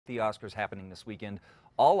The Oscars happening this weekend,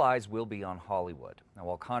 all eyes will be on Hollywood. Now,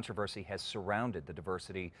 while controversy has surrounded the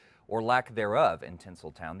diversity or lack thereof in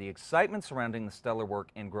Tinseltown, the excitement surrounding the stellar work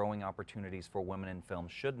and growing opportunities for women in film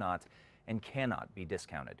should not and cannot be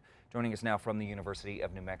discounted. Joining us now from the University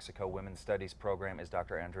of New Mexico Women's Studies program is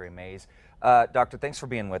Dr. Andrea Mays. Doctor, thanks for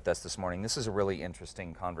being with us this morning. This is a really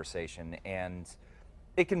interesting conversation, and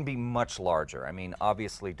it can be much larger. I mean,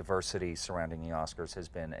 obviously, diversity surrounding the Oscars has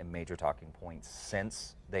been a major talking point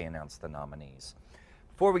since they announced the nominees.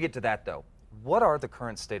 Before we get to that, though, what are the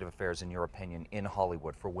current state of affairs, in your opinion, in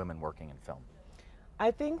Hollywood for women working in film?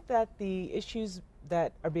 I think that the issues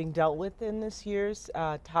that are being dealt with in this year's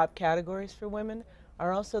top categories for women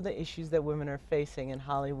are also the issues that women are facing in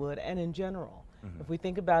Hollywood and in general. If we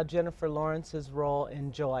think about Jennifer Lawrence's role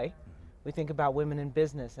in Joy, we think about women in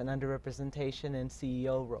business and underrepresentation in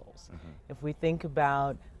CEO roles. If we think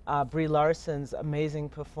about Brie Larson's amazing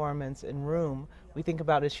performance in Room, we think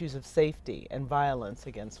about issues of safety and violence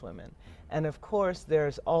against women. And of course,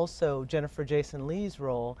 there's also Jennifer Jason Leigh's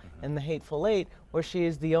role in The Hateful Eight, where she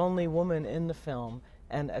is the only woman in the film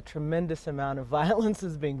and a tremendous amount of violence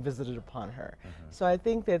is being visited upon her. So I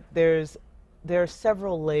think that there are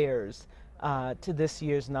several layers to this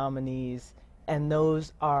year's nominees, and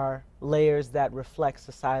those are layers that reflect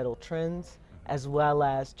societal trends as well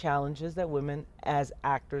as challenges that women as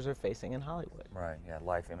actors are facing in Hollywood. Right, yeah,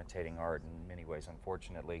 life imitating art in many ways,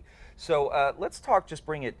 unfortunately. So let's talk, just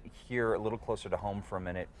bring it here a little closer to home for a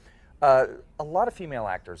minute. A lot of female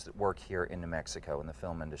actors that work here in New Mexico in the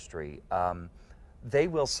film industry, they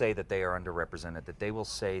will say that they are underrepresented, that they will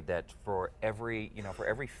say that for every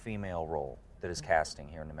female role that is casting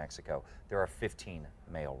here in New Mexico, there are 15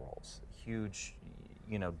 male roles. Huge,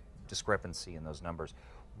 discrepancy in those numbers.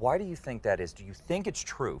 Why do you think that is? Do you think it's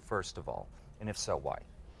true, first of all? And if so, why?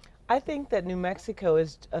 I think that New Mexico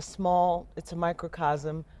is it's a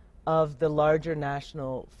microcosm of the larger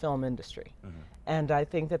national film industry. And I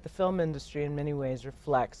think that the film industry in many ways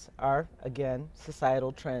reflects our, again,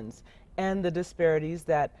 societal trends and the disparities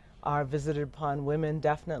that are visited upon women,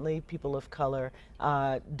 definitely, people of color,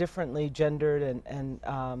 differently gendered and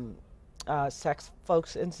sex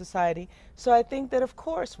folks in society. So I think that, of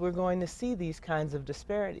course, we're going to see these kinds of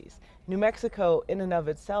disparities. New Mexico, in and of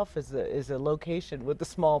itself, is a location with a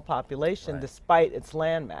small population, right, despite its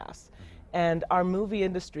landmass. And our movie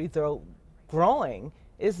industry, though growing,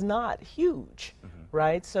 is not huge,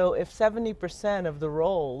 right? So if 70% of the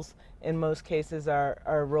roles, in most cases,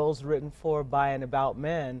 are roles written for, by, and about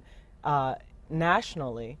men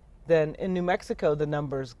nationally, then in New Mexico the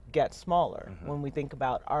numbers get smaller when we think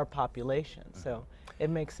about our population. So it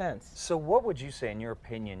makes sense. So what would you say, in your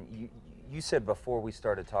opinion, you said before we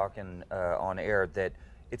started talking on air that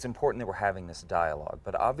it's important that we're having this dialogue,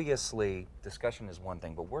 but obviously discussion is one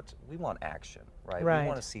thing, but we want action, right? We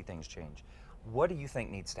want to see things change. What do you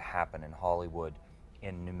think needs to happen in Hollywood,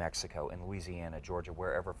 in New Mexico, in Louisiana, Georgia,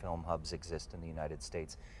 wherever film hubs exist in the United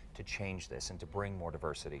States, to change this and to bring more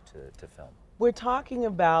diversity to film? We're talking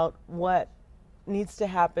about what needs to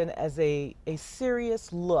happen as a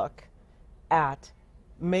serious look at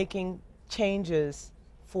making changes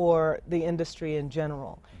for the industry in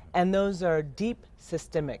general. And those are deep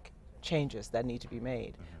systemic changes that need to be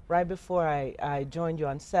made. Right before I joined you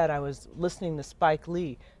on set, I was listening to Spike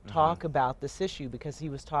Lee talk about this issue because he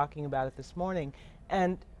was talking about it this morning.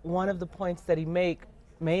 And one of the points that he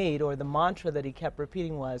made, or the mantra that he kept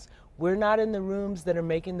repeating, was, we're not in the rooms that are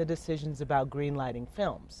making the decisions about greenlighting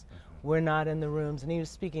films. We're not in the rooms, and he was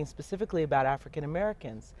speaking specifically about African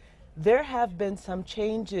Americans. There have been some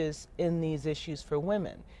changes in these issues for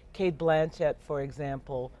women. Cate Blanchett, for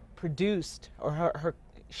example, produced, or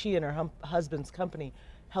she and her husband's company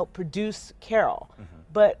helped produce Carol.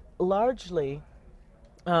 But largely,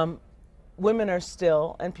 women are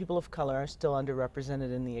still, and people of color are still,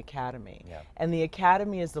 underrepresented in the Academy. And the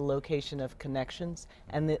Academy is the location of connections,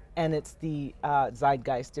 and it's the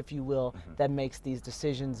zeitgeist, if you will, that makes these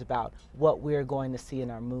decisions about what we're going to see in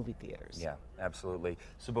our movie theaters. Yeah, absolutely.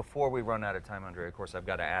 So before we run out of time, Andrea, of course, I've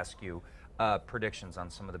got to ask you predictions on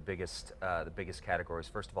some of the biggest categories.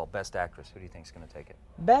 First of all, Best Actress. Who do you think is going to take it?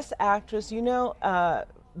 Best Actress,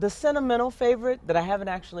 the sentimental favorite that I haven't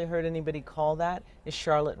actually heard anybody call that is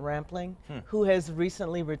Charlotte Rampling, who has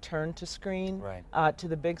recently returned to screen, to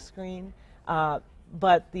the big screen.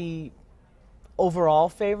 But the overall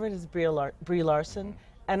favorite is Brie Larson,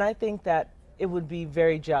 and I think that it would be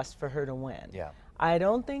very just for her to win. I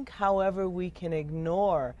don't think, however, we can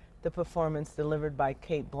ignore the performance delivered by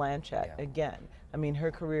Cate Blanchett again. I mean,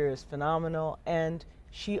 her career is phenomenal, and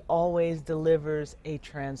she always delivers a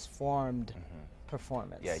transformed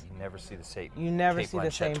performance. Yeah, you never see the same. You never see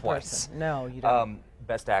the same person. No, you don't.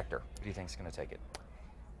 Best actor, who do you think is going to take it?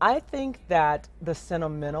 I think that the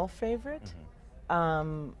sentimental favorite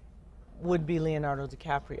would be Leonardo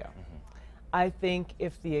DiCaprio. I think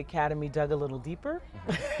if the Academy dug a little deeper,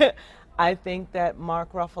 I think that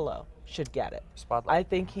Mark Ruffalo should get it. Spotlight. I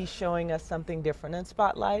think he's showing us something different in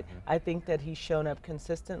Spotlight. I think that he's shown up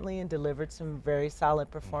consistently and delivered some very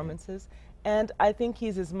solid performances. And I think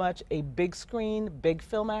he's as much a big screen, big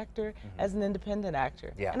film actor as an independent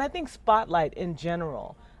actor. Yeah. And I think Spotlight in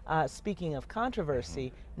general, speaking of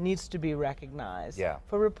controversy, needs to be recognized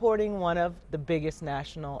for reporting one of the biggest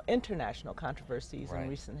international controversies in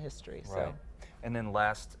recent history. Right. So. And then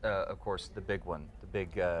last, of course, the big one,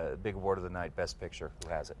 the big award of the night, Best Picture. Who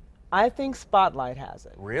has it? I think Spotlight has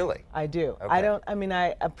it. Really? I do. Okay.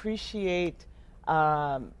 I appreciate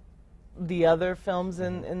the other films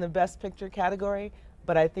in the Best Picture category,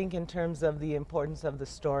 but I think in terms of the importance of the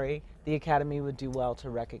story, the Academy would do well to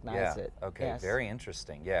recognize it. Okay, Yes. very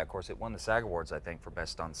interesting. Yeah, of course, it won the SAG Awards, I think, for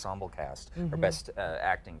Best Ensemble Cast, or Best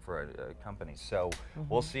Acting for a Company. So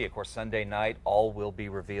we'll see. Of course, Sunday night, all will be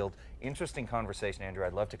revealed. Interesting conversation, Andrew.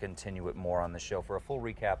 I'd love to continue it more on the show. For a full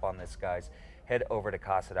recap on this, guys, head over to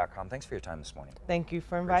casa.com. Thanks for your time this morning. Thank you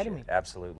for inviting me. Absolutely.